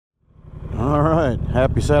right,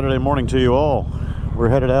 happy Saturday morning to you all. We're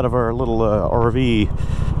headed out of our little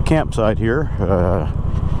RV campsite here.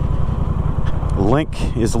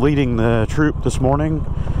 Link is leading the troop this morning.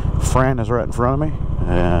 Fran is right in front of me,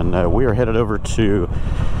 and we are headed over to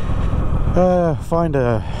find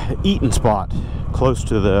a eating spot close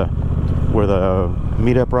to where the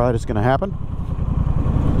meetup ride is going to happen.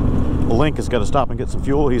 Link has got to stop and get some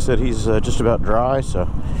fuel. He said he's just about dry, so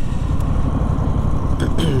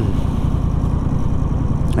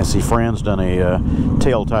I see Fran's done a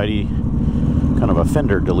tail tidy, kind of a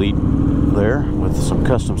fender delete there with some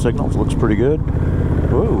custom signals. Looks pretty good.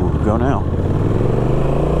 Whoa, go now.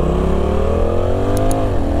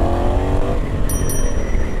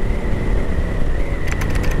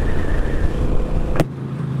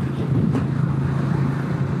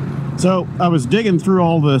 So I was digging through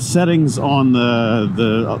all the settings on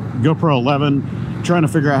the GoPro 11, trying to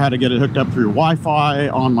figure out how to get it hooked up through Wi-Fi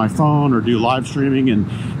on my phone or do live streaming, and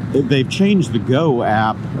they've changed the Go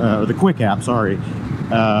app, or the Quick app, sorry,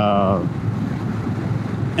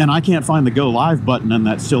 and I can't find the Go Live button in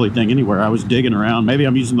that silly thing anywhere. I was digging around. Maybe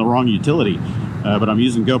I'm using the wrong utility, but I'm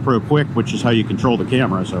using GoPro Quick, which is how you control the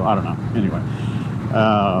camera, so I don't know. Anyway,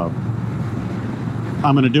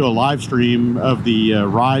 I'm going to do a live stream of the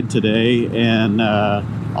ride today, and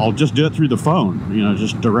I'll just do it through the phone, you know,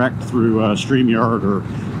 just direct through StreamYard or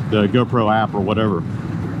the GoPro app or whatever.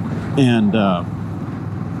 And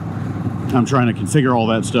I'm trying to configure all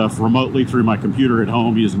that stuff remotely through my computer at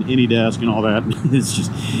home using AnyDesk and all that.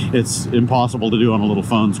 It's impossible to do on a little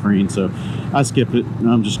phone screen, so I skipped it.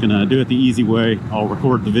 I'm just going to do it the easy way. I'll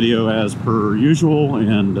record the video as per usual,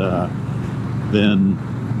 and then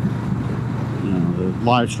the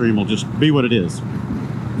live stream will just be what it is.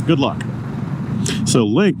 Good luck. So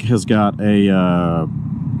Link has got a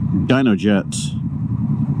DynoJet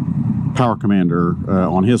Power Commander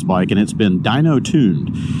on his bike, and it's been dyno tuned,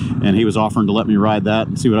 and he was offering to let me ride that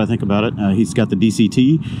and see what I think about it. He's got the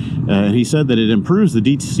DCT, and he said that it improves the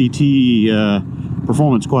DCT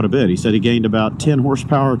performance quite a bit. He said he gained about 10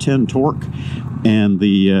 horsepower, 10 torque, and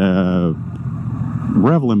the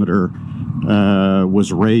rev limiter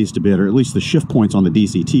was raised a bit, or at least the shift points on the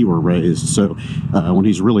DCT were raised, so when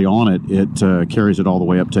he's really on it, it carries it all the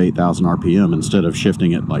way up to 8,000 RPM instead of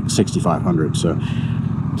shifting it like 6,500, so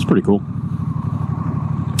it's pretty cool.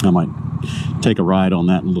 I might take a ride on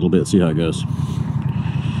that in a little bit, see how it goes.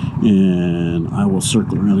 And I will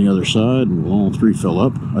circle around the other side, and we'll all three fill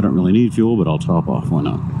up. I don't really need fuel, but I'll top off, why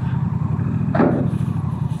not?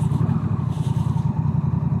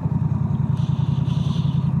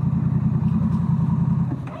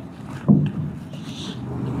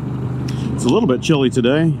 It's a little bit chilly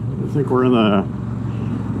today. I think we're in the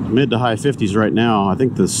mid to high 50s right now. I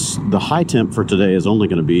think the high temp for today is only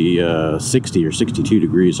going to be 60 or 62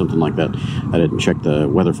 degrees, something like that. I didn't check the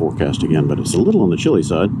weather forecast again, but it's a little on the chilly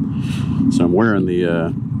side. So I'm wearing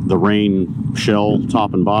the rain shell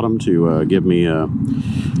top and bottom to give me a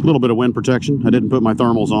little bit of wind protection. I didn't put my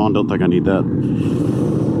thermals on. Don't think I need that.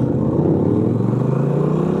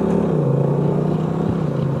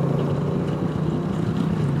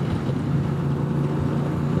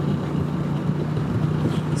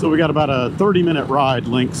 So we got about a 30-minute ride,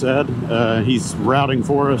 Link said. He's routing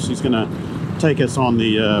for us. He's going to take us on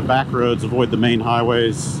the back roads, avoid the main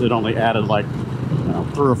highways. It only added like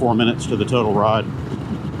 3 or 4 minutes to the total ride.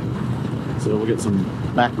 So we'll get some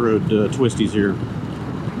back road twisties here,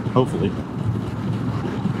 hopefully.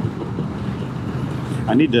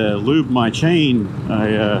 I need to lube my chain.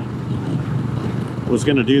 I was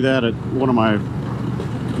going to do that at one of my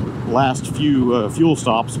last few fuel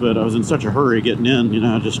stops, but I was in such a hurry getting in,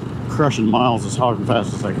 just crushing miles as hard and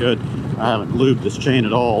fast as I could. I haven't lubed this chain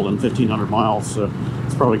at all in 1,500 miles, so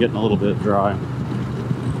it's probably getting a little bit dry.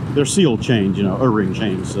 They're sealed chains, O-ring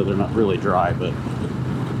chains, so they're not really dry, but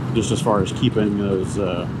just as far as keeping those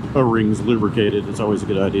O-rings lubricated, it's always a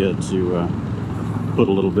good idea to put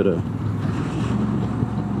a little bit of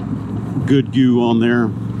good goo on there,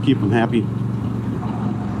 keep them happy.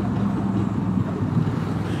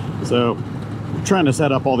 So, trying to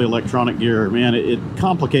set up all the electronic gear, man, it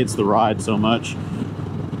complicates the ride so much.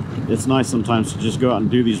 It's nice sometimes to just go out and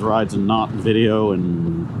do these rides and not video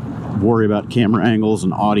and worry about camera angles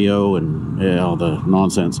and audio and all the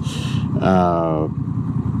nonsense.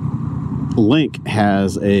 Link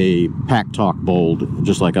has a Pack Talk Bold,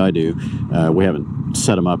 just like I do. We haven't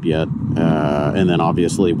set them up yet. And then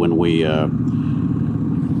obviously when we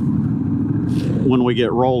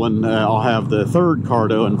get rolling, I'll have the third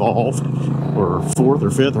cardo involved, or fourth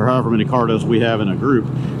or fifth, or however many cardos we have in a group.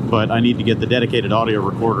 But I need to get the dedicated audio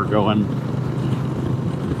recorder going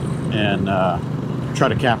and try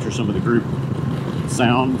to capture some of the group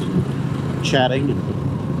sound, chatting.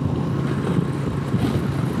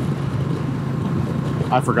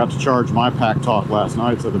 I forgot to charge my pack talk last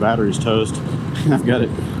night, so the battery's toast. I've got it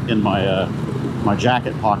in my my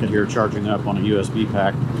jacket pocket here, charging up on a USB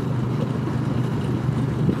pack.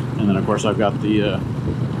 And then, of course, I've got the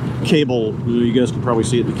cable. You guys can probably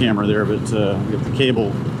see it in the camera there, but I've got the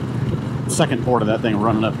cable, second port of that thing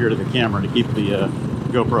running up here to the camera to keep the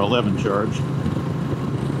GoPro 11 charged.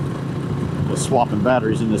 The swapping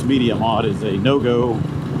batteries in this media mod is a no-go.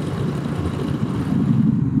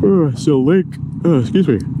 So Link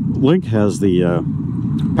has the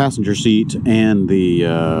passenger seat and the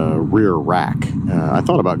rear rack. I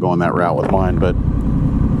thought about going that route with mine, but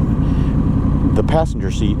the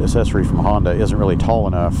passenger seat accessory from Honda isn't really tall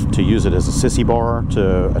enough to use it as a sissy bar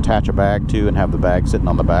to attach a bag to and have the bag sitting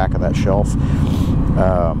on the back of that shelf.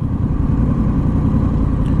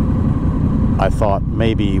 I thought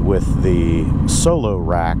maybe with the Solo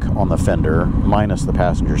rack on the fender, minus the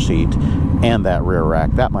passenger seat, and that rear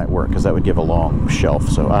rack, that might work, because that would give a long shelf.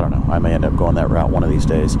 So I don't know, I may end up going that route one of these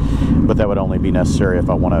days, but that would only be necessary if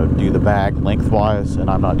I want to do the bag lengthwise,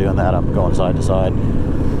 and I'm not doing that. I'm going side to side.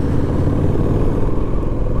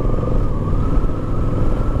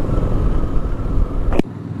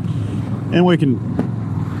 And we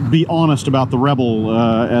can be honest about the Rebel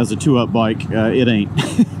as a two-up bike. It ain't.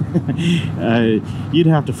 You'd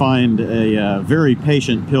have to find a very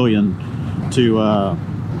patient pillion to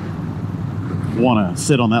want to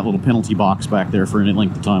sit on that little penalty box back there for any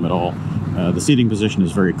length of time at all. The seating position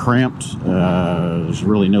is very cramped. There's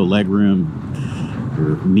really no leg room.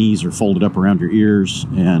 Your knees are folded up around your ears,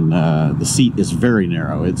 and the seat is very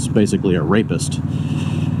narrow. It's basically a rapist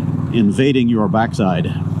invading your backside.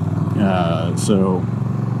 So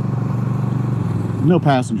no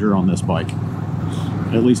passenger on this bike,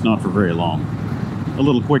 at least not for very long. A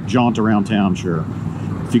little quick jaunt around town, sure.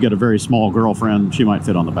 If you got a very small girlfriend, she might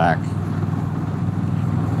fit on the back.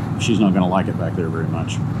 She's not going to like it back there very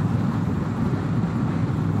much.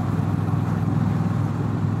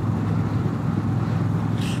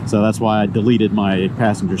 So that's why I deleted my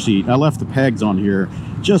passenger seat. I left the pegs on here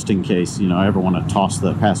just in case, you know, I ever want to toss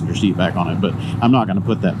the passenger seat back on it, but I'm not going to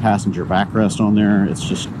put that passenger backrest on there. It's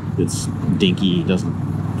just, it's dinky,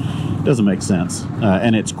 doesn't make sense.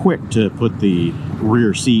 And it's quick to put the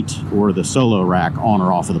rear seat or the Solo rack on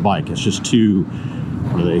or off of the bike. It's just two,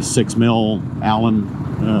 what are they, 6mm Allen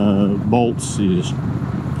bolts. You just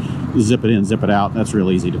zip it in, zip it out. That's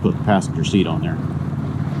real easy to put the passenger seat on there.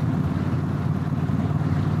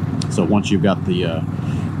 So once you've got the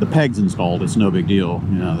pegs installed, it's no big deal.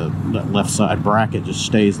 You know, that left side bracket just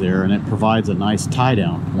stays there, and it provides a nice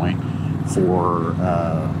tie-down point for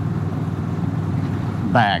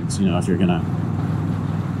bags. You know, if you're going to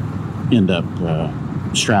end up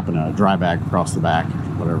strapping a dry bag across the back,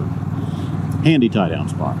 or whatever. Handy tie-down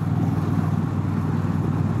spot.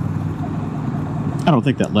 I don't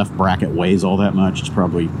think that left bracket weighs all that much. It's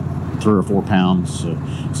probably 3 or 4 pounds. So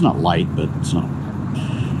it's not light, but it's not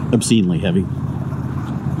obscenely heavy.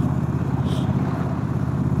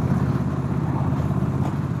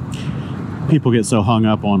 People get so hung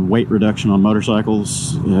up on weight reduction on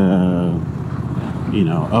motorcycles. You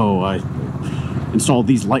know, oh, I installed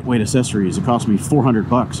these lightweight accessories. It cost me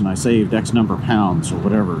 $400 and I saved X number of pounds or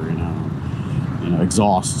whatever, you know,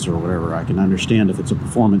 exhausts or whatever. I can understand if it's a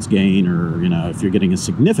performance gain, or, you know, if you're getting a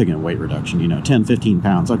significant weight reduction, you know, 10, 15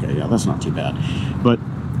 pounds. Okay, yeah, that's not too bad. But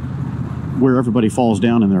where everybody falls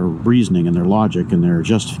down in their reasoning and their logic and their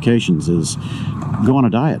justifications is, go on a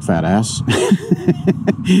diet, fat ass.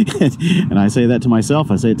 And I say that to myself.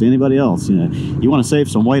 I say it to anybody else. You know, you want to save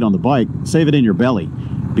some weight on the bike, save it in your belly,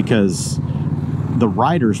 because the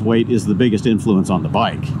rider's weight is the biggest influence on the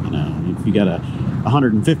bike. You know, if you got a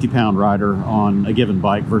 150-pound rider on a given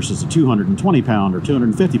bike versus a 220-pound or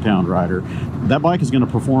 250-pound rider, that bike is going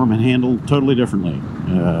to perform and handle totally differently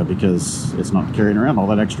because it's not carrying around all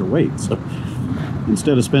that extra weight. So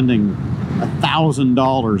instead of spending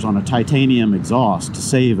 $1,000 on a titanium exhaust to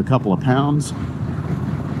save a couple of pounds,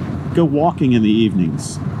 go walking in the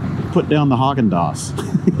evenings. Put down the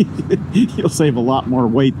Haagen-Dazs. You'll save a lot more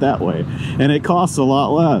weight that way, and it costs a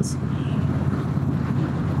lot less.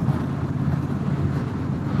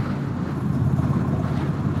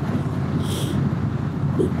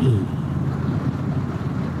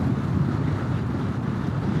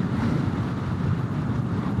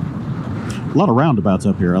 A lot of roundabouts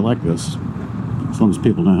up here. I like this, as long as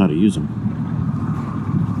people know how to use them.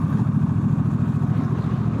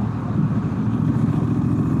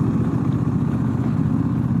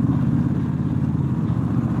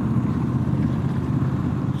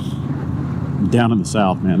 Down in the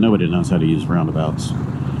South, man, nobody knows how to use roundabouts.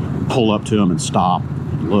 Pull up to them and stop,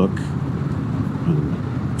 and look,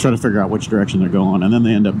 and try to figure out which direction they're going, and then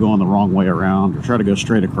they end up going the wrong way around, or try to go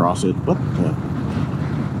straight across it.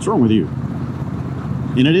 What's wrong with you?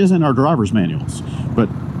 And it is in our driver's manuals, but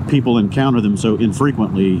people encounter them so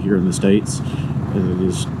infrequently here in the States, they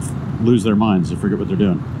just lose their minds. They forget what they're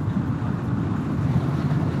doing.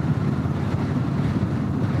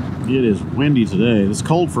 It is windy today. This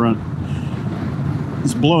cold front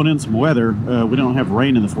is blowing in some weather. We don't have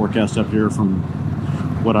rain in the forecast up here from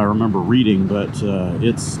what I remember reading, but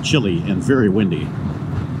it's chilly and very windy.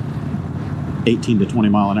 18 to 20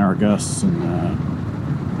 mile an hour gusts, and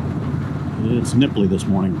it's nipply this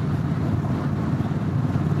morning.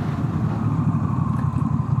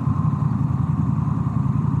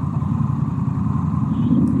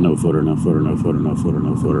 No footer, no footer, no footer, no footer,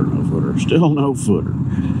 no footer, no footer. Still no footer.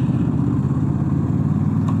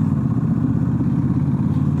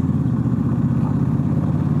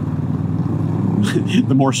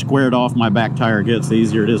 The more squared off my back tire gets, the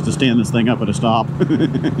easier it is to stand this thing up at a stop.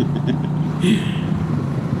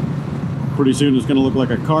 Pretty soon it's going to look like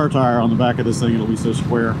a car tire on the back of this thing. It'll be so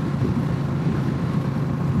square.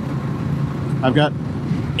 I've got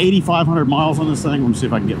 8,500 miles on this thing. Let me see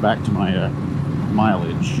if I can get back to my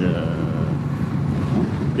mileage.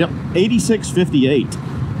 Yep, 8658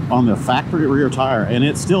 on the factory rear tire, and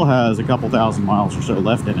it still has a couple thousand miles or so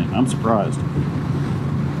left in it. I'm surprised.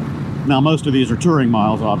 Now, most of these are touring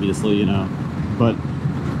miles, obviously, you know, but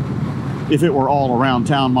if it were all around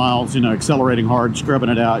town miles, you know, accelerating hard, scrubbing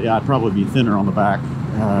it out, yeah, I'd probably be thinner on the back.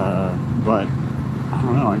 But I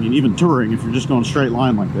don't know. I mean, even touring, if you're just going straight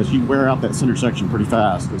line like this, you wear out that center section pretty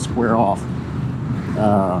fast. They square off.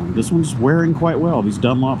 This one's wearing quite well. These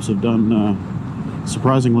Dunlops have done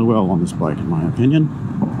surprisingly well on this bike, in my opinion.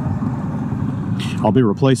 I'll be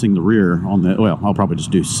replacing the rear on the, well, I'll probably just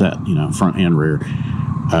do set, you know, front and rear.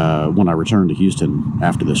 When I return to Houston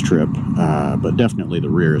after this trip, but definitely the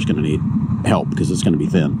rear is going to need help because it's going to be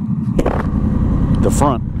thin. The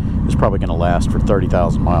front is probably going to last for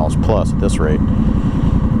 30,000 miles plus at this rate,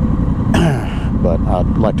 but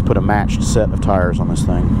I'd like to put a matched set of tires on this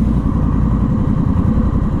thing.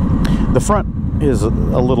 The front is a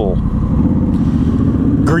little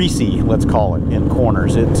greasy, let's call it, in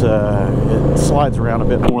corners. It slides around a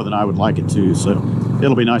bit more than I would like it to, so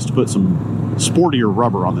it'll be nice to put some sportier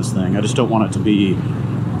rubber on this thing. I just don't want it to be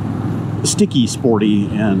sticky sporty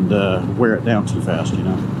and wear it down too fast, you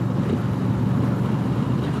know.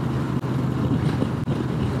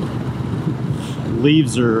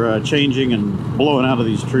 Leaves are changing and blowing out of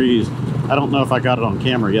these trees. I don't know if I got it on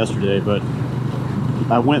camera yesterday, but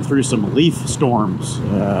I went through some leaf storms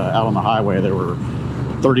out on the highway. There were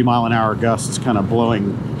 30 mile an hour gusts kind of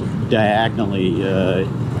blowing diagonally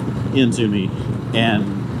into me,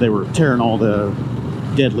 and they were tearing all the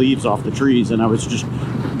dead leaves off the trees, and I was just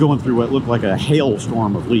going through what looked like a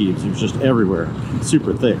hailstorm of leaves. It was just everywhere,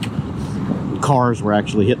 super thick. Cars were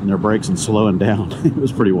actually hitting their brakes and slowing down. It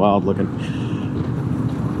was pretty wild looking.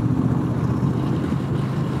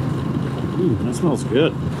 That smells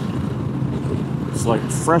good. It's like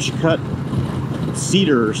fresh cut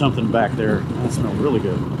cedar or something back there. That smells really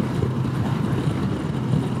good.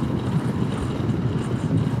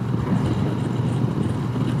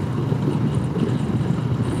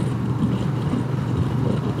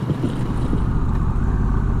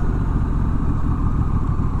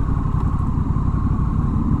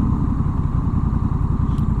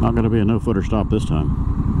 Not going to be a no-footer stop this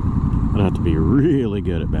time. I'd have to be really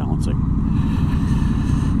good at balancing.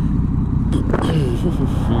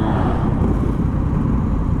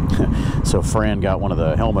 So Fran got one of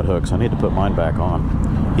the helmet hooks. I need to put mine back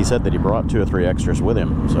on. He said that he brought 2 or 3 extras with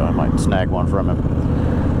him, so I might snag one from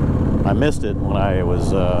him. I missed it when I was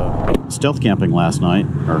stealth camping last night,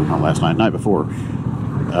 or not last night, night before.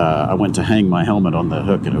 I went to hang my helmet on the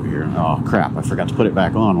hook over here. Oh crap, I forgot to put it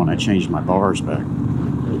back on when I changed my bars back.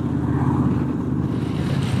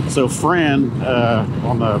 So Fran,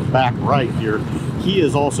 on the back right here, he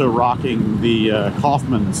is also rocking the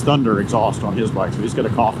Coffman's Thunder exhaust on his bike. So he's got a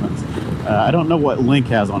Coffman's. I don't know what Link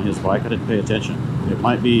has on his bike. I didn't pay attention. It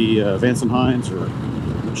might be Vance & Hines, or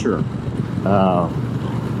I'm not sure.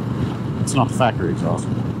 It's not the factory exhaust.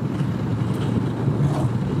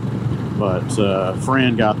 But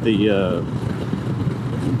Fran got the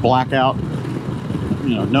blackout,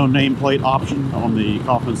 you know, no nameplate option on the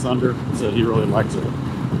Coffman's Thunder. Said he really likes it.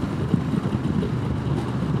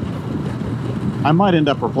 I might end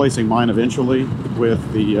up replacing mine eventually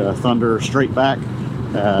with the Thunder straight back,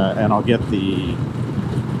 and I'll get the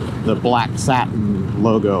black satin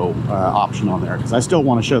logo option on there, because I still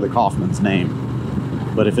want to show the Coffman's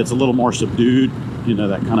name. But if it's a little more subdued, you know,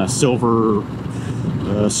 that kind of silver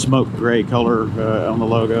smoke gray color on the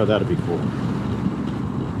logo, that'd be cool.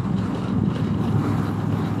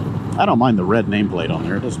 I don't mind the red nameplate on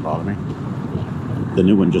there, it doesn't bother me. The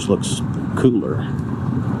new one just looks cooler.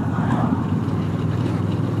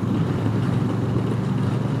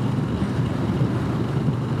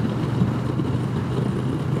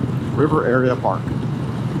 River Area Park.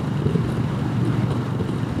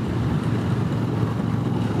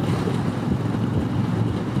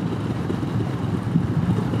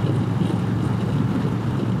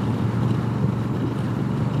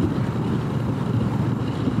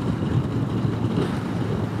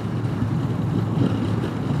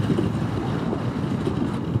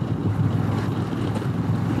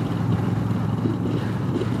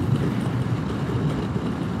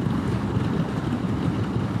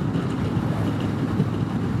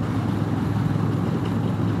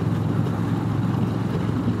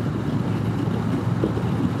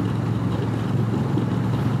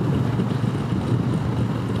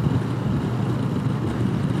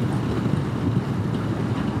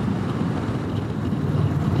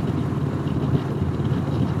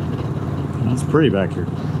 It's pretty back here.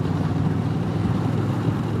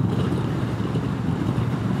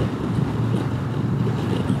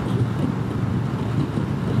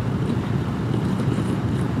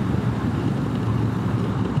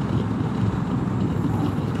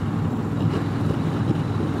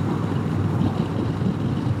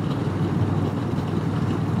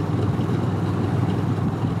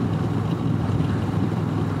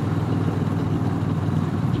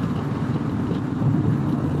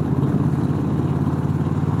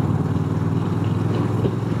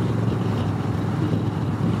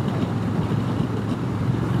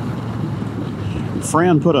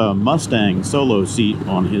 Fran put a Mustang Solo seat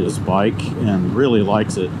on his bike and really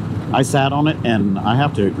likes it. I sat on it and I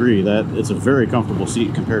have to agree that it's a very comfortable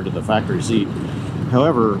seat compared to the factory seat.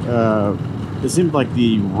 However, it seemed like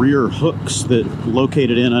the rear hooks that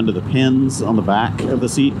located in under the pins on the back of the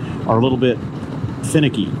seat are a little bit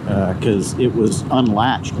finicky because it was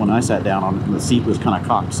unlatched when I sat down on it and the seat was kind of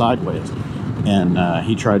cocked sideways. And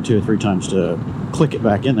he tried 2 or 3 times to click it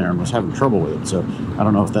back in there and was having trouble with it. So I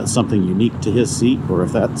don't know if that's something unique to his seat or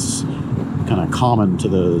if that's kind of common to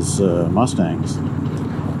those Mustangs.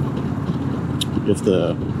 If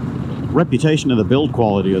the reputation of the build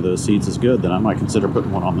quality of those seats is good, then I might consider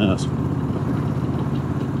putting one on this.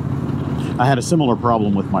 I had a similar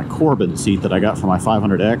problem with my Corbin seat that I got for my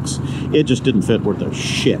 500X. It just didn't fit worth a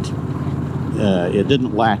shit. It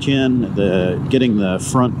didn't latch in. Getting the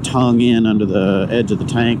front tongue in under the edge of the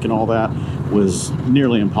tank and all that was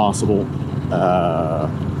nearly impossible.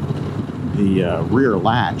 The rear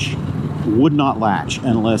latch would not latch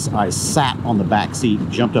unless I sat on the back seat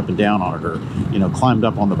and jumped up and down on it, or climbed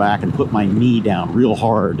up on the back and put my knee down real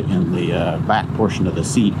hard in the back portion of the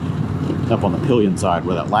seat up on the pillion side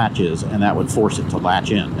where that latch is, and that would force it to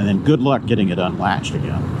latch in. And then good luck getting it unlatched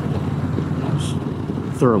again. I was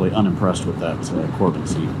thoroughly unimpressed with that Corbin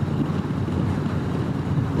seat.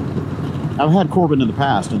 I've had Corbin in the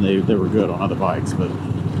past and they were good on other bikes, but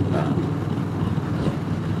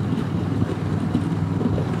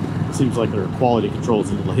it seems like their quality control is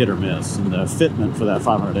a little hit or miss, and the fitment for that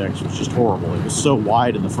 500X was just horrible. It was so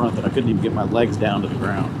wide in the front that I couldn't even get my legs down to the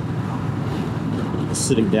ground. I was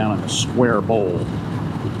sitting down in a square bowl.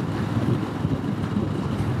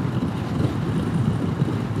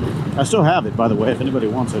 I still have it, by the way. If anybody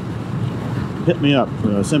wants it, hit me up.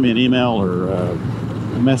 Send me an email or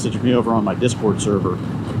message me over on my Discord server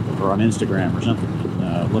or on Instagram or something.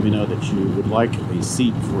 Let me know that you would like a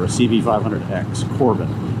seat for a CV500X Corbin.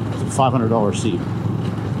 It's a $500 seat.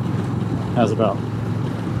 Has about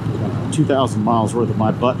 2,000 miles worth of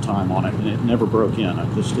my butt time on it, and it never broke in.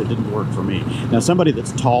 It didn't work for me. Now, somebody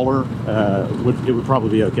that's taller, it would probably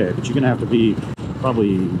be okay, but you're going to have to be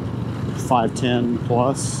probably 5'10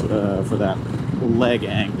 plus for that leg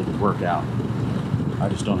angle to work out. I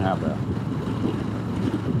just don't have that.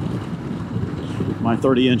 My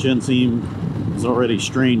 30-inch inseam is already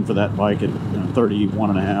strained for that bike at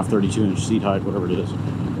 31 and a half, 32-inch seat height, whatever it is.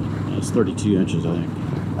 It's 32 inches, I think.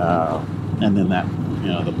 And then that,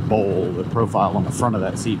 the bowl, the profile on the front of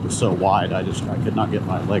that seat was so wide, I could not get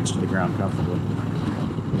my legs to the ground comfortably.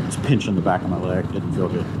 It was pinching the back of my leg, didn't feel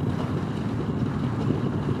good.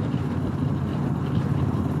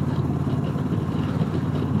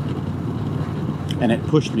 And it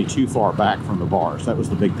pushed me too far back from the bars. That was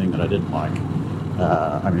the big thing that I didn't like.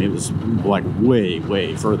 I mean, it was like way,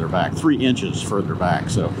 way further back, 3 inches further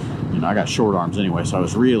back. So you know, I got short arms anyway, so I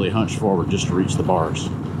was really hunched forward just to reach the bars.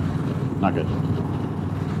 Not good.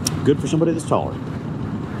 Good for somebody that's taller.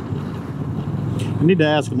 I need to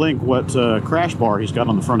ask Link what crash bar he's got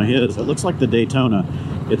on the front of his. It looks like the Daytona.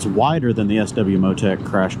 It's wider than the SW Motec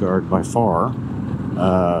crash guard by far.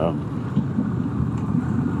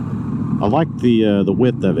 I like the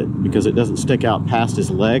width of it because it doesn't stick out past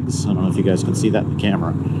his legs. I don't know if you guys can see that in the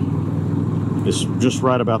camera. It's just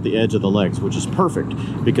right about the edge of the legs, which is perfect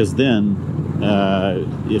because then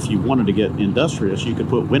if you wanted to get industrious, you could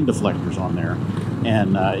put wind deflectors on there,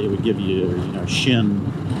 and it would give you, you know, shin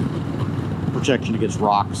protection against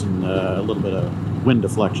rocks and a little bit of wind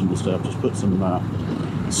deflection and stuff. Just put some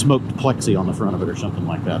smoked plexi on the front of it or something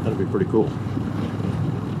like that. That'd be pretty cool.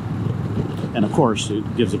 And of course, it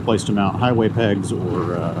gives a place to mount highway pegs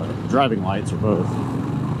or driving lights or both.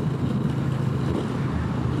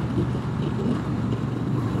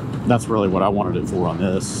 That's really what I wanted it for on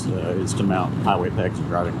this, is to mount highway pegs and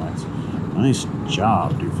driving lights. Nice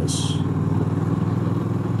job, doofus.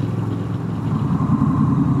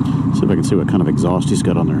 See if I can see what kind of exhaust he's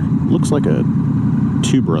got on there. Looks like a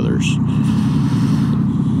Two Brothers.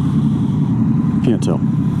 Can't tell.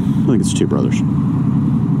 I think it's Two Brothers.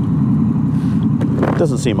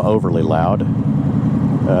 Doesn't seem overly loud,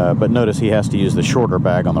 but notice he has to use the shorter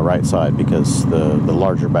bag on the right side because the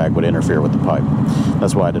larger bag would interfere with the pipe.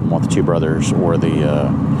 That's why I didn't want the Two Brothers or the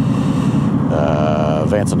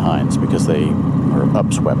Vance and Hines, because they are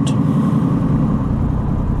upswept.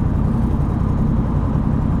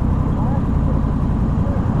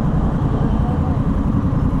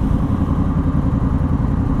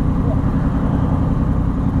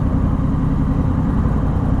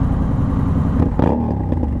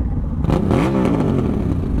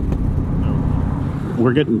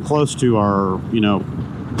 We're getting close to our, you know,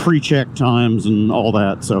 pre-check times and all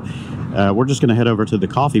that, so we're just going to head over to the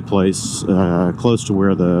coffee place close to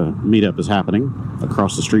where the meetup is happening,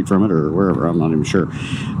 across the street from it or wherever, I'm not even sure.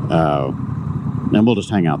 And we'll just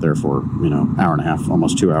hang out there for, you know, hour and a half,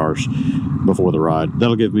 almost 2 hours before the ride.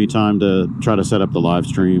 That'll give me time to try to set up the live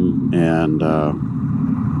stream and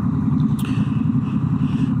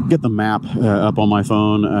get the map up on my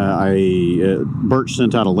phone. Birch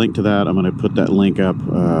sent out a link to that. I'm going to put that link up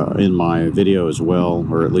in my video as well,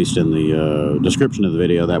 or at least in the description of the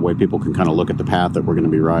video. That way people can kind of look at the path that we're going to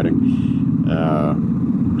be riding.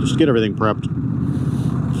 Just get everything prepped.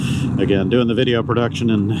 Again, doing the video production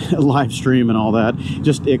and live stream and all that,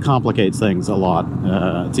 just it complicates things a lot.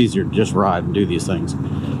 It's easier to just ride and do these things.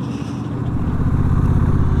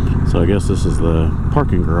 So I guess this is the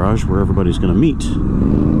parking garage where everybody's going to meet.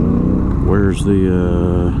 Where's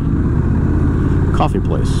the coffee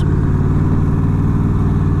place?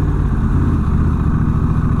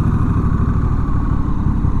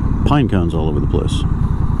 Pine cones all over the place.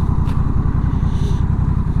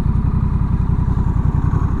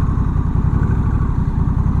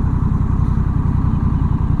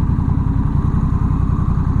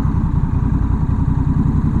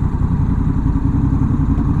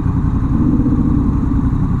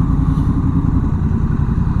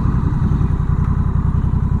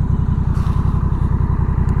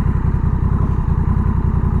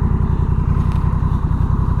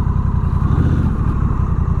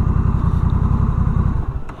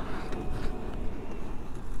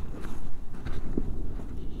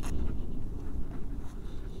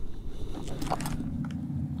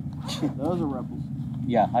 Those are rebels.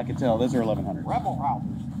 Yeah, I can tell. Those are 1100. Rebel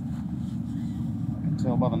routers. I can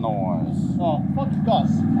tell by the noise. Oh, fuck Gus.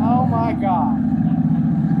 Oh my god.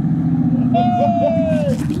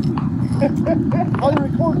 Are you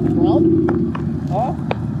recording, Brown? Huh?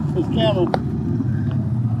 His camera.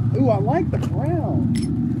 Ooh, I like the brown.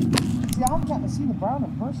 See, I haven't gotten to see the brown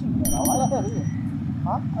in person yet. I like that here.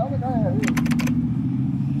 Huh? I like that here.